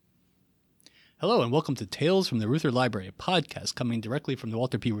Hello and welcome to Tales from the Reuther Library, a podcast coming directly from the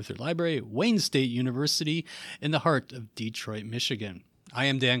Walter P. Reuther Library, Wayne State University, in the heart of Detroit, Michigan. I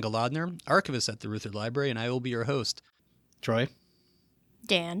am Dan Golodner, archivist at the Reuther Library, and I will be your host. Troy?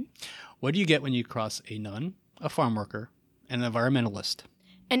 Dan? What do you get when you cross a nun, a farm worker, and an environmentalist?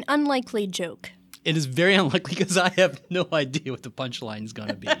 An unlikely joke. It is very unlikely because I have no idea what the punchline is going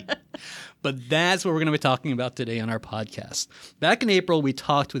to be. But that's what we're going to be talking about today on our podcast. Back in April, we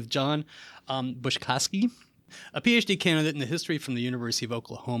talked with John Bushkowski, a PhD candidate in the history from the University of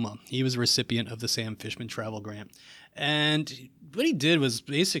Oklahoma. He was a recipient of the Sam Fishman Travel Grant. And what he did was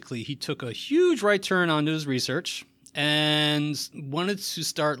basically he took a huge right turn onto his research and wanted to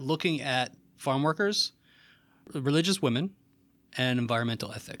start looking at farm workers, religious women, and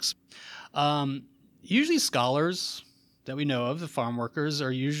environmental ethics. Usually scholars that we know of, the farm workers,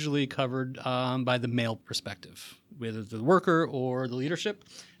 are usually covered by the male perspective, whether the worker or the leadership.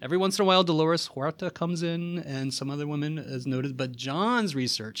 Every once in a while, Dolores Huerta comes in and some other women, as noted. But John's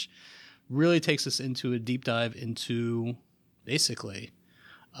research really takes us into a deep dive into, basically,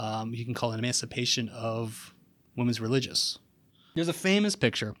 you can call it an emancipation of women's religious. There's a famous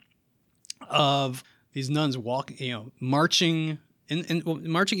picture of these nuns walking, marching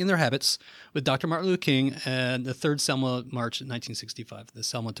in their habits with Dr. Martin Luther King and the Third Selma March in 1965, the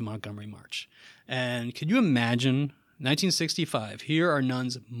Selma to Montgomery March. And can you imagine 1965? Here are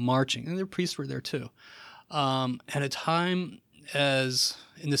nuns marching, and their priests were there too. At a time as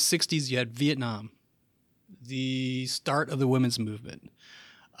in the 60s, you had Vietnam, the start of the women's movement,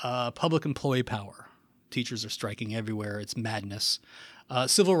 public employee power. Teachers are striking everywhere. It's madness.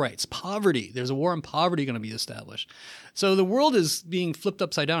 Civil rights, poverty. There's a war on poverty going to be established. So the world is being flipped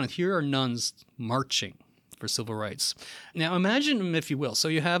upside down, and here are nuns marching for civil rights. Now imagine them, if you will. So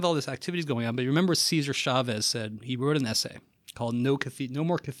you have all this activities going on, but you remember Cesar Chavez said, he wrote an essay called No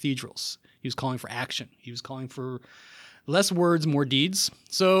More Cathedrals. He was calling for action. He was calling for less words, more deeds.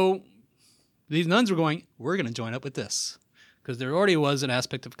 So these nuns were going, we're going to join up with this. Because there already was an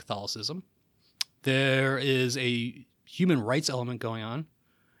aspect of Catholicism. There is a human rights element going on,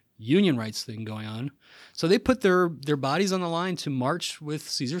 union rights thing going on. So they put their bodies on the line to march with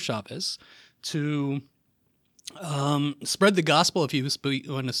Cesar Chavez to spread the gospel, if you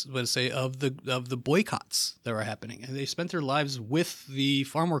want to say, of the boycotts that were happening. And they spent their lives with the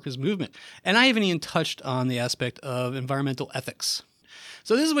farm workers movement. And I haven't even touched on the aspect of environmental ethics.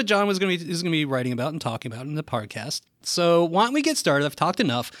 So this is what John is going to be writing about and talking about in the podcast. So why don't we get started? I've talked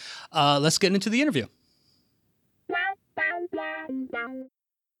enough. Let's get into the interview.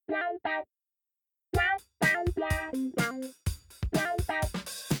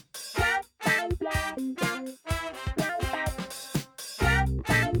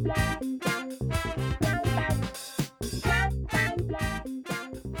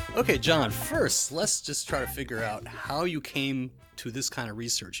 Okay, John, first, let's just try to figure out how you came to this kind of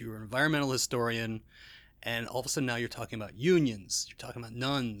research. You were an environmental historian, and all of a sudden now you're talking about unions, you're talking about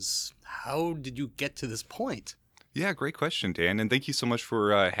nuns. How did you get to this point? Yeah, great question, Dan. And thank you so much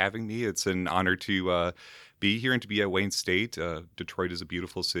for having me. It's an honor to be here and to be at Wayne State. Detroit is a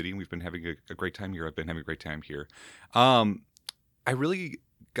beautiful city, and we've been having a great time here. I've been having a great time here. I really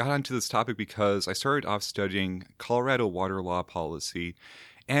got onto this topic because I started off studying Colorado water law policy,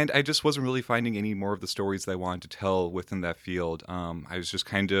 and I just wasn't really finding any more of the stories that I wanted to tell within that field. I was just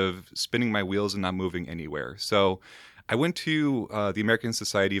kind of spinning my wheels and not moving anywhere. So I went to the American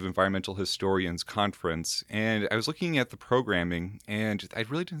Society of Environmental Historians conference, and I was looking at the programming, and I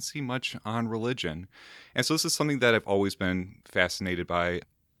really didn't see much on religion. And so this is something that I've always been fascinated by,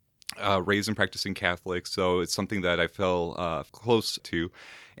 raised and practicing Catholic, so it's something that I feel close to.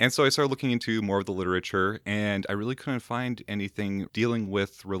 And so I started looking into more of the literature, and I really couldn't find anything dealing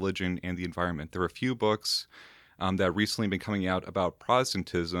with religion and the environment. There were a few books that have recently been coming out about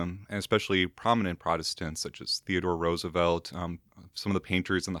Protestantism, and especially prominent Protestants such as Theodore Roosevelt, some of the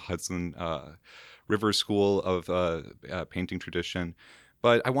painters in the Hudson River School of painting tradition.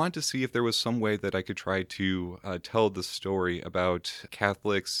 But I wanted to see if there was some way that I could try to tell the story about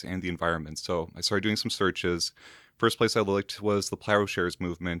Catholics and the environment. So I started doing some searches. First place I looked was the Plowshares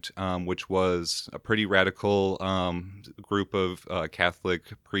movement, which was a pretty radical group of Catholic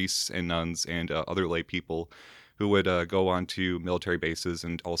priests and nuns and other lay people who would go on to military bases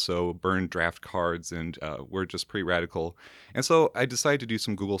and also burn draft cards and were just pretty radical. And so I decided to do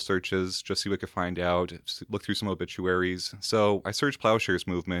some Google searches, just see what I could find out, look through some obituaries. So I searched Plowshares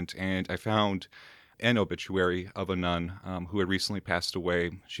movement, and I found an obituary of a nun who had recently passed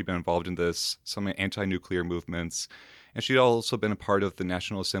away. She'd been involved in some anti-nuclear movements, and she'd also been a part of the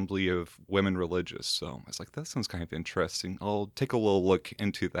National Assembly of Women Religious. So I was like, that sounds kind of interesting. I'll take a little look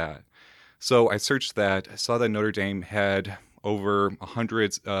into that. So I searched that. I saw that Notre Dame had over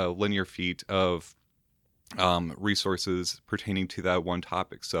 100 linear feet of resources pertaining to that one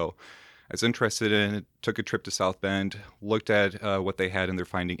topic. So I was interested in it, took a trip to South Bend, looked at what they had in their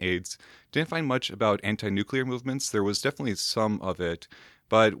finding aids. Didn't find much about anti-nuclear movements. There was definitely some of it,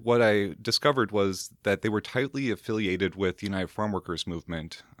 but what I discovered was that they were tightly affiliated with the United Farm Workers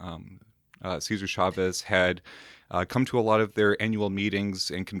movement. Cesar Chavez had come to a lot of their annual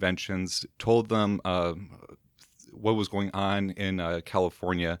meetings and conventions, told them what was going on in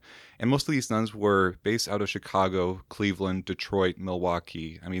California. And most of these nuns were based out of Chicago, Cleveland, Detroit,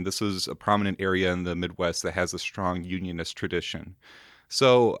 Milwaukee. I mean, this is a prominent area in the Midwest that has a strong unionist tradition.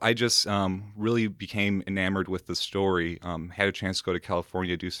 So I just really became enamored with the story, had a chance to go to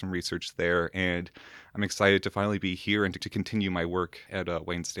California, do some research there, and I'm excited to finally be here and to continue my work at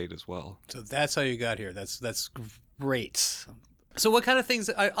Wayne State as well. So that's how you got here. That's great. So what kind of things?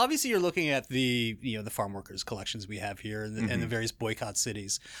 Obviously, you're looking at the farm workers collections we have here and the various boycott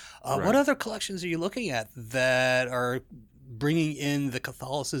cities. Right. What other collections are you looking at that are bringing in the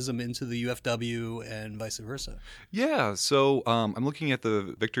Catholicism into the UFW and vice versa? Yeah, so I'm looking at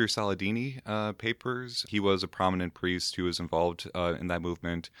the Victor Saladini papers. He was a prominent priest who was involved in that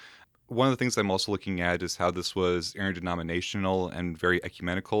movement. One of the things I'm also looking at is how this was interdenominational and very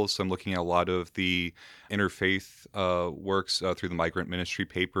ecumenical. So I'm looking at a lot of the interfaith works through the migrant ministry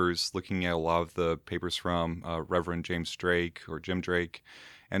papers, looking at a lot of the papers from Reverend James Drake or Jim Drake,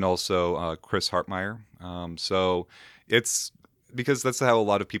 and also Chris Hartmeyer. So it's because that's how a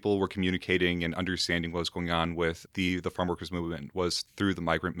lot of people were communicating and understanding what was going on with the farm workers movement was through the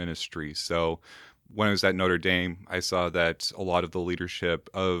migrant ministry. So when I was at Notre Dame, I saw that a lot of the leadership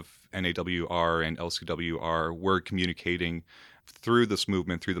of NAWR and LCWR were communicating through this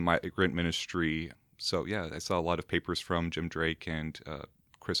movement, through the migrant ministry. So yeah, I saw a lot of papers from Jim Drake and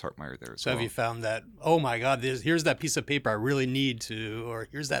Chris Hartmeyer there as well. So have you found that, oh my God, here's that piece of paper I really need to, or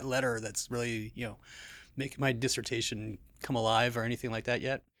here's that letter that's really, make my dissertation come alive or anything like that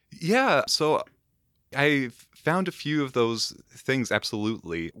yet? Yeah, so I found a few of those things,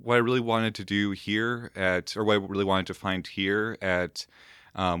 absolutely. What I really wanted to do here what I really wanted to find here at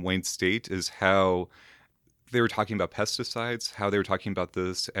Wayne State is how they were talking about pesticides, how they were talking about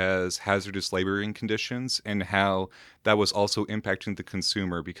this as hazardous laboring conditions, and how that was also impacting the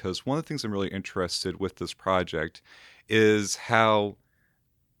consumer. Because one of the things I'm really interested with this project is how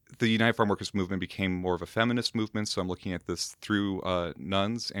the United Farm Workers movement became more of a feminist movement. So I'm looking at this through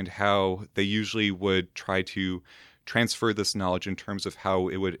nuns and how they usually would try to transfer this knowledge in terms of how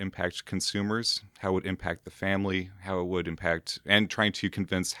it would impact consumers, how it would impact the family, how it would impact, and trying to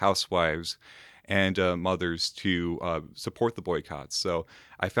convince housewives and mothers to support the boycotts. So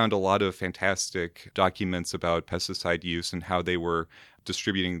I found a lot of fantastic documents about pesticide use and how they were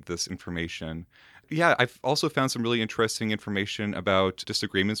distributing this information. Yeah, I've also found some really interesting information about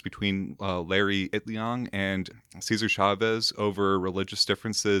disagreements between Larry Itliong and Cesar Chavez over religious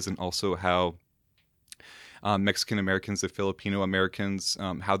differences, and also how Mexican Americans and Filipino Americans,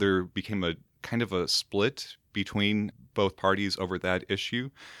 how there became a kind of a split between both parties over that issue.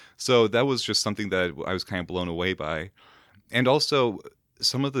 So that was just something that I was kind of blown away by. And also,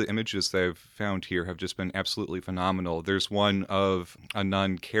 some of the images that I've found here have just been absolutely phenomenal. There's one of a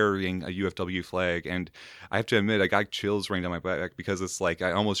nun carrying a UFW flag, and I have to admit, I got chills running down my back because it's like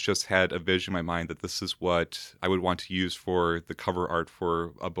I almost just had a vision in my mind that this is what I would want to use for the cover art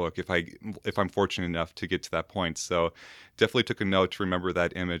for a book if I'm fortunate enough to get to that point. So definitely took a note to remember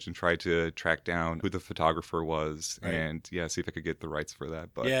that image and try to track down who the photographer was, right. And see if I could get the rights for that.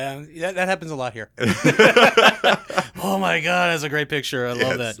 But yeah, that happens a lot here. Oh my God, that's a great picture. I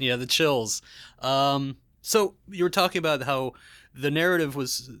love that. Yeah, the chills. So you were talking about how the narrative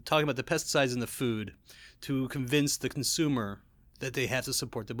was talking about the pesticides in the food to convince the consumer that they have to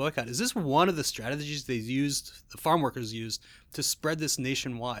support the boycott. Is this one of the strategies the farm workers used to spread this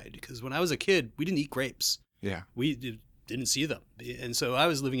nationwide? Because when I was a kid, we didn't eat grapes. Yeah. We didn't see them. And so I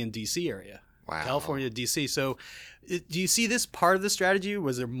was living in D.C. area. Wow. California, D.C. So do you see this part of the strategy?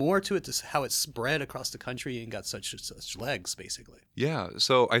 Was there more to it, to how it spread across the country and got such legs, basically? Yeah.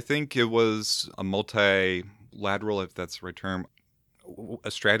 So I think it was a multilateral, if that's the right term,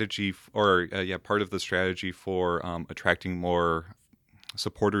 a strategy, part of the strategy for attracting more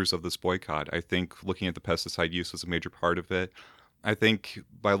supporters of this boycott. I think looking at the pesticide use was a major part of it. I think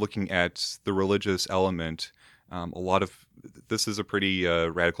by looking at the religious element, this is a pretty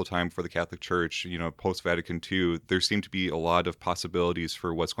radical time for the Catholic Church. Post-Vatican II, there seem to be a lot of possibilities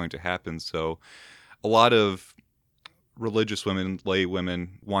for what's going to happen. So a lot of religious women, lay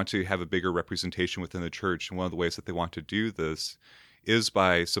women, want to have a bigger representation within the church. And one of the ways that they want to do this is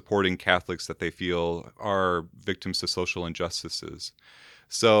by supporting Catholics that they feel are victims to social injustices.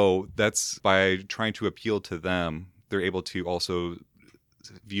 So that's by trying to appeal to them, they're able to also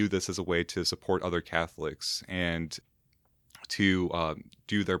view this as a way to support other Catholics and to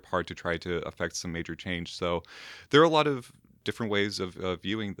do their part to try to affect some major change. So there are a lot of different ways of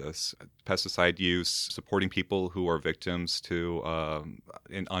viewing this: pesticide use, supporting people who are victims to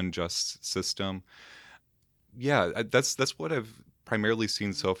an unjust system. Yeah, that's what I've primarily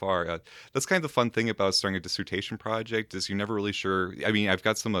seen so far. That's kind of the fun thing about starting a dissertation project is you're never really sure. I mean, I've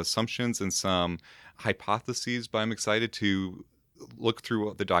got some assumptions and some hypotheses, but I'm excited to look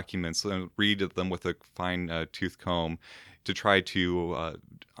through the documents and read them with a fine tooth comb to try to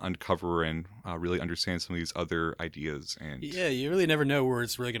uncover and really understand some of these other ideas. And Yeah, you really never know where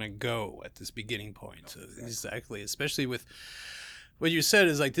it's really going to go at this beginning point. Exactly. Especially with what you said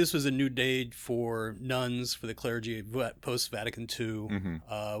is like this was a new day for nuns, for the clergy post-Vatican II,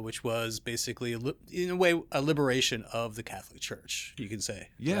 which was basically, in a way, a liberation of the Catholic Church, you can say.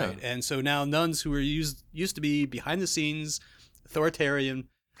 Yeah. Right? And so now nuns who were used to be behind the scenes, authoritarian,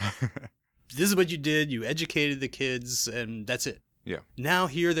 this is what you did. You educated the kids, and that's it. Yeah. Now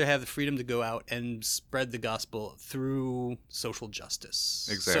here they have the freedom to go out and spread the gospel through social justice.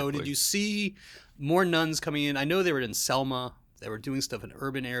 Exactly. So did you see more nuns coming in? I know they were in Selma. They were doing stuff in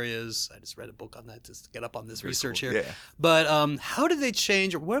urban areas. I just read a book on that just to get up on this research cool. here. Yeah. But how did they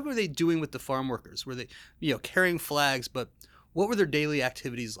change, or what were they doing with the farm workers? Were they, carrying flags? But what were their daily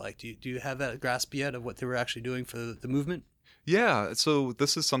activities like? Do you have that grasp yet of what they were actually doing for the movement? Yeah, so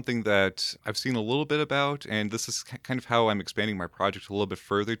this is something that I've seen a little bit about, and this is kind of how I'm expanding my project a little bit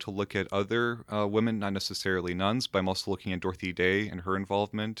further to look at other women, not necessarily nuns, but I'm also looking at Dorothy Day and her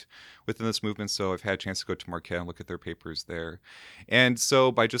involvement within this movement. So I've had a chance to go to Marquette and look at their papers there. And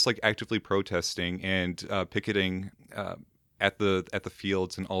so by just like actively protesting and picketing at the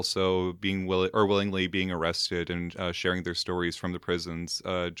fields, and also being willingly being arrested and sharing their stories from the prisons,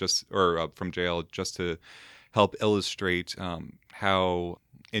 from jail, just to help illustrate how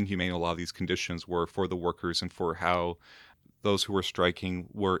inhumane a lot of these conditions were for the workers and for how those who were striking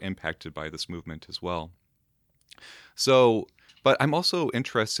were impacted by this movement as well. So, but I'm also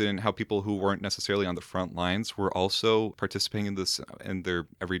interested in how people who weren't necessarily on the front lines were also participating in this in their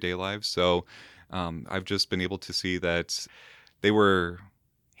everyday lives. So I've just been able to see that they were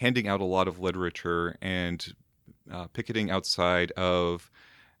handing out a lot of literature and picketing outside of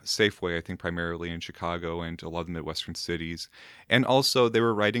Safeway, I think primarily in Chicago and a lot of the Midwestern cities. And also they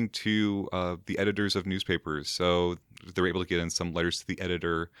were writing to the editors of newspapers. So they were able to get in some letters to the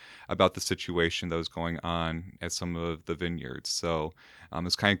editor about the situation that was going on at some of the vineyards. So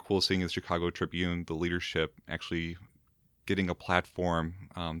it's kind of cool seeing the Chicago Tribune, the leadership actually getting a platform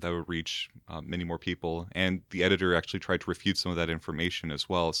that would reach many more people. And the editor actually tried to refute some of that information as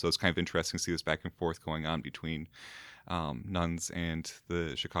well. So it's kind of interesting to see this back and forth going on between nuns and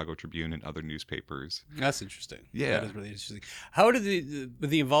the Chicago Tribune and other newspapers. That's interesting. Yeah. That is really interesting. How did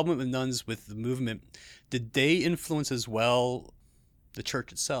the involvement with nuns with the movement, did they influence as well the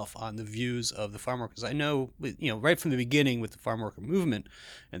church itself on the views of the farm workers? I know, right from the beginning with the farm worker movement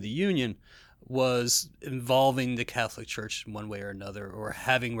and the union was involving the Catholic Church in one way or another, or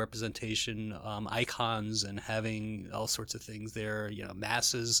having representation, icons, and having all sorts of things there,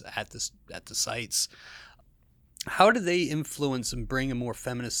 masses at the sites. How did they influence and bring a more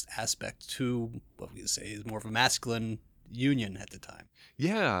feminist aspect to what we could say is more of a masculine union at the time?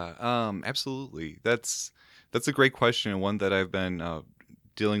 Yeah, absolutely. That's a great question, and one that I've been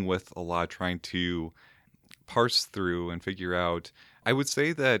dealing with a lot, trying to parse through and figure out. I would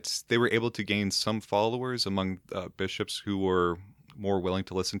say that they were able to gain some followers among bishops who were more willing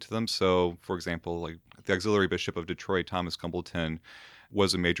to listen to them. So, for example, like the auxiliary bishop of Detroit, Thomas Gumbleton,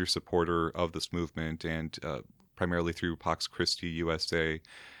 was a major supporter of this movement, and primarily through Pax Christi USA.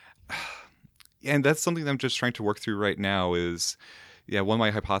 And that's something that I'm just trying to work through right now is, one of my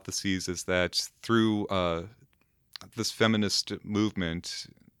hypotheses is that through this feminist movement,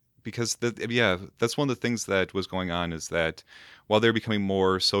 because that's one of the things that was going on, is that while they're becoming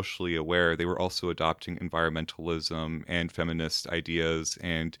more socially aware, they were also adopting environmentalism and feminist ideas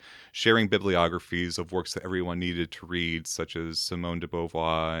and sharing bibliographies of works that everyone needed to read, such as Simone de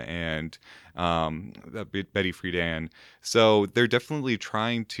Beauvoir and Betty Friedan. So they're definitely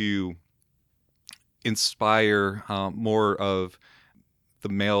trying to inspire more of the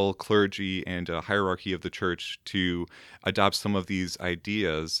male clergy and hierarchy of the church to adopt some of these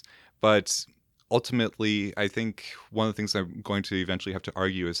ideas. But ultimately, I think one of the things I'm going to eventually have to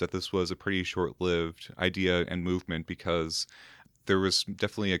argue is that this was a pretty short-lived idea and movement, because there was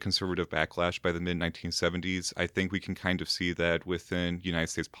definitely a conservative backlash by the mid-1970s. I think we can kind of see that within United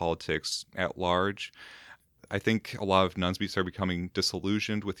States politics at large. I think a lot of nuns started becoming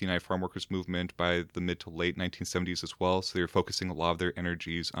disillusioned with the United Farm Workers movement by the mid to late 1970s as well. So they were focusing a lot of their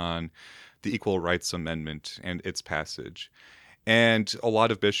energies on the Equal Rights Amendment and its passage. And a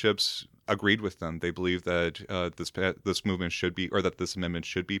lot of bishops agreed with them. They believed that this movement should be, or that this amendment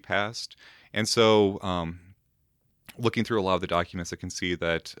should be passed. And so, looking through a lot of the documents, I can see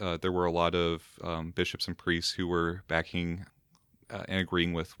that there were a lot of bishops and priests who were backing and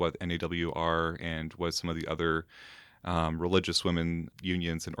agreeing with what NAWR and what some of the other religious women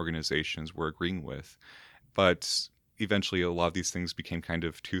unions and organizations were agreeing with. But eventually, a lot of these things became kind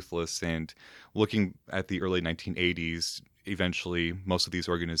of toothless. And looking at the early 1980s, eventually, most of these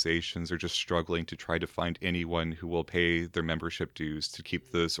organizations are just struggling to try to find anyone who will pay their membership dues to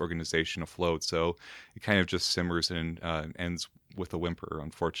keep this organization afloat. So it kind of just simmers and ends with a whimper,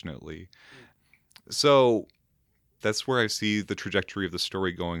 unfortunately. So that's where I see the trajectory of the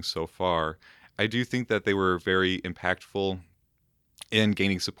story going so far. I do think that they were very impactful in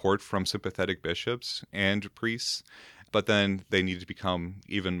gaining support from sympathetic bishops and priests, but then they need to become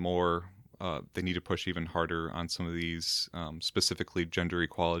even more they need to push even harder on some of these specifically gender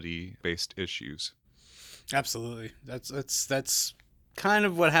equality based issues. Absolutely. That's kind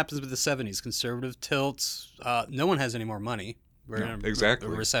of what happens with the 70s. Conservative tilts. No one has any more money. We're in a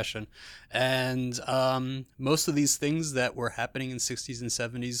recession. And most of these things that were happening in the 60s and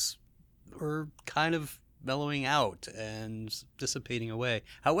 70s were kind of mellowing out and dissipating away.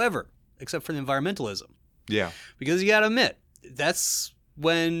 However, except for the environmentalism. Yeah. Because you got to admit, that's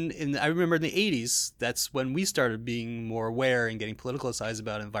when, I remember in the 80s, that's when we started being more aware and getting politicalized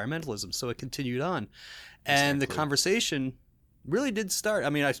about environmentalism. So it continued on. And the conversation really did start. I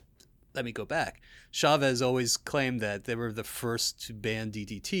mean, let me go back. Chavez always claimed that they were the first to ban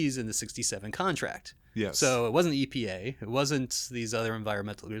DDTs in the 67 contract. Yes. So it wasn't EPA. It wasn't these other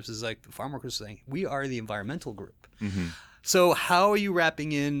environmental groups. It's like the farm workers saying, we are the environmental group. Mm-hmm. So how are you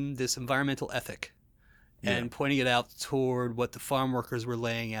wrapping in this environmental ethic and pointing it out toward what the farm workers were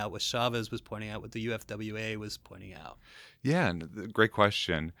laying out, what Chavez was pointing out, what the UFWA was pointing out? Yeah, great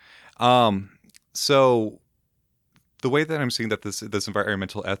question. So the way that I'm seeing that this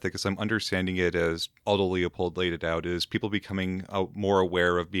environmental ethic is, I'm understanding it as Aldo Leopold laid it out, is people becoming more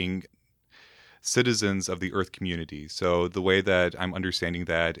aware of being citizens of the Earth community. So the way that I'm understanding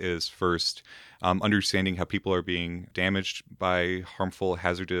that is, first, understanding how people are being damaged by harmful,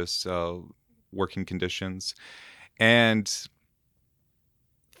 hazardous working conditions. And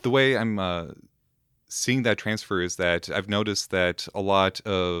the way I'm seeing that transfer is that I've noticed that a lot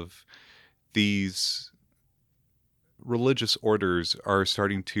of these religious orders are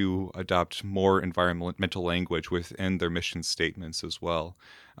starting to adopt more environmental language within their mission statements as well.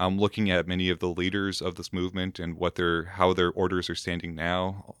 Looking at many of the leaders of this movement and how their orders are standing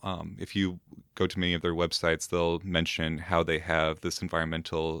now, if you go to many of their websites, they'll mention how they have this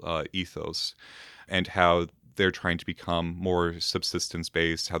environmental ethos and how they're trying to become more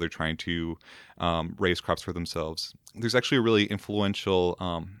subsistence-based, how they're trying to raise crops for themselves. There's actually a really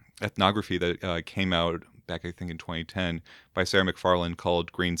influential ethnography that came out back, I think, in 2010 by Sarah McFarlane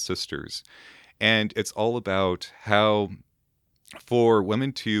called Green Sisters. And it's all about how for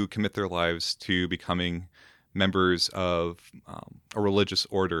women to commit their lives to becoming members of a religious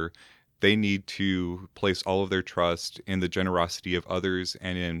order, they need to place all of their trust in the generosity of others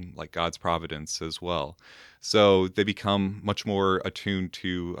and in God's providence as well. So they become much more attuned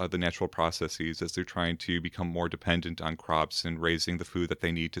to the natural processes as they're trying to become more dependent on crops and raising the food that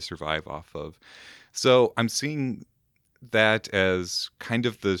they need to survive off of. So I'm seeing that as kind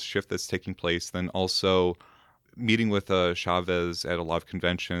of the shift that's taking place. Then also meeting with Chavez at a lot of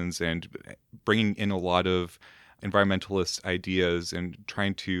conventions and bringing in a lot of environmentalist ideas and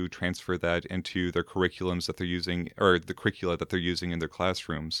trying to transfer that into their curriculums that they're using, or the curricula that they're using in their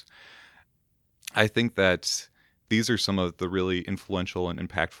classrooms. I think that these are some of the really influential and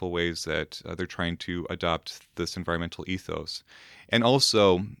impactful ways that they're trying to adopt this environmental ethos. And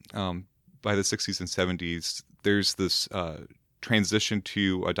also, by the 60s and 70s, there's this transition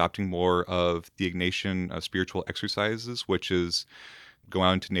to adopting more of the Ignatian spiritual exercises, which is go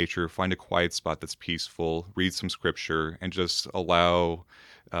out into nature, find a quiet spot that's peaceful, read some scripture, and just allow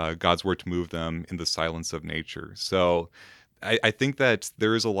God's word to move them in the silence of nature. So I think that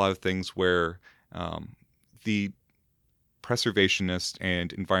there is a lot of things where the preservationist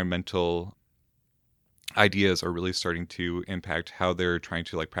and environmental ideas are really starting to impact how they're trying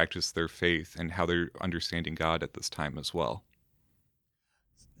to practice their faith and how they're understanding God at this time as well.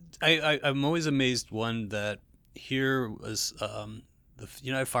 I'm always amazed, one, that here was the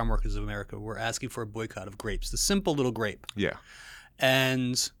United Farm Workers of America were asking for a boycott of grapes, the simple little grape. Yeah.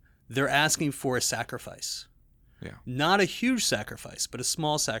 And they're asking for a sacrifice. Yeah. Not a huge sacrifice, but a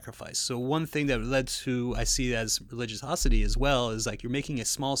small sacrifice. So one thing that led to, I see it as religiosity as well, is like you're making a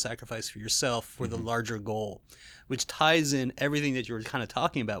small sacrifice for yourself for the larger goal, which ties in everything that you were kind of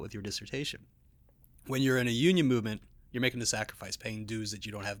talking about with your dissertation. When you're in a union movement, you're making the sacrifice, paying dues that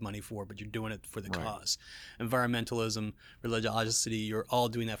you don't have money for, but you're doing it for the cause. Environmentalism, religiosity, you're all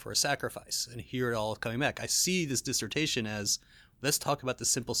doing that for a sacrifice. And here it all coming back. I see this dissertation as, let's talk about the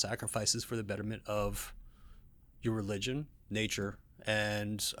simple sacrifices for the betterment of your religion, nature,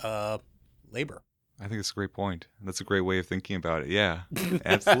 and labor. I think it's a great point. That's a great way of thinking about it. Yeah,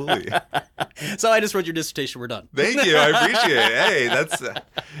 absolutely. So I just wrote your dissertation. We're done. Thank you. I appreciate it. Hey, that's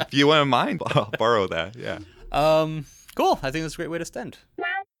if you wouldn't mind, I'll borrow that. Yeah. Cool. I think that's a great way to end.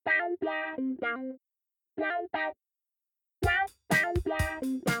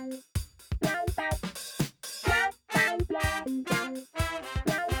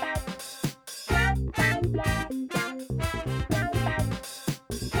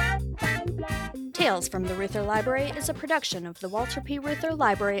 Tales from the Reuther Library is a production of the Walter P. Reuther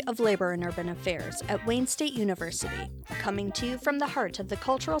Library of Labor and Urban Affairs at Wayne State University, coming to you from the heart of the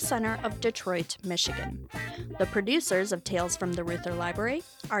Cultural Center of Detroit, Michigan. The producers of Tales from the Reuther Library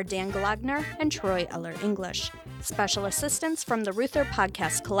are Dan Glogner and Troy Eller English. Special assistants from the Reuther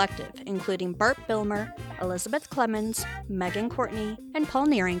Podcast Collective, including Bart Bilmer, Elizabeth Clemens, Megan Courtney, and Paul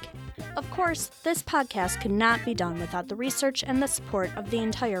Neerink. Of course, this podcast could not be done without the research and the support of the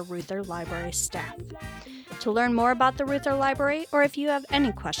entire Reuther Library staff. To learn more about the Reuther Library, or if you have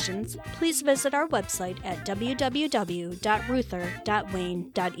any questions, please visit our website at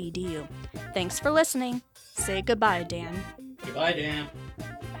www.reuther.wayne.edu. Thanks for listening. Say goodbye, Dan. Goodbye, Dan.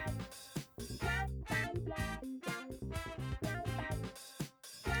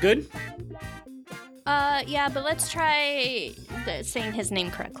 Good? Yeah, but let's try saying his name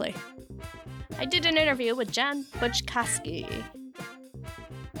correctly. I did an interview with John Buczkowski.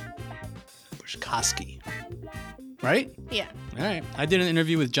 Buczkowski. Right? Yeah. All right. I did an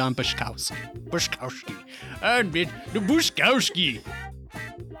interview with John Buczkowski. Buczkowski. I did the Buczkowski.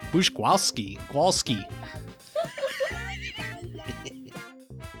 Buczkowski. Kowalski.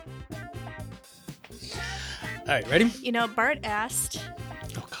 All right, ready? You know, Bart asked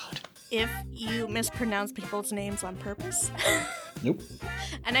Oh, God. if you mispronounce people's names on purpose. Nope.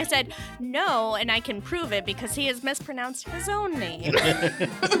 And I said, no, and I can prove it because he has mispronounced his own name.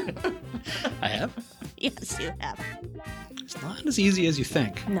 I have? Yes, you have. It's not as easy as you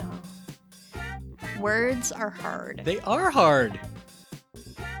think. No. Words are hard. They are hard.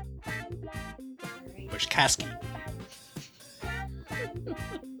 Buczkowski.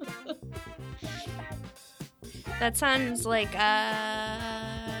 That sounds like,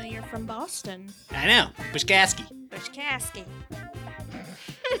 you're from Boston. I know. Buczkowski. Buczkowski.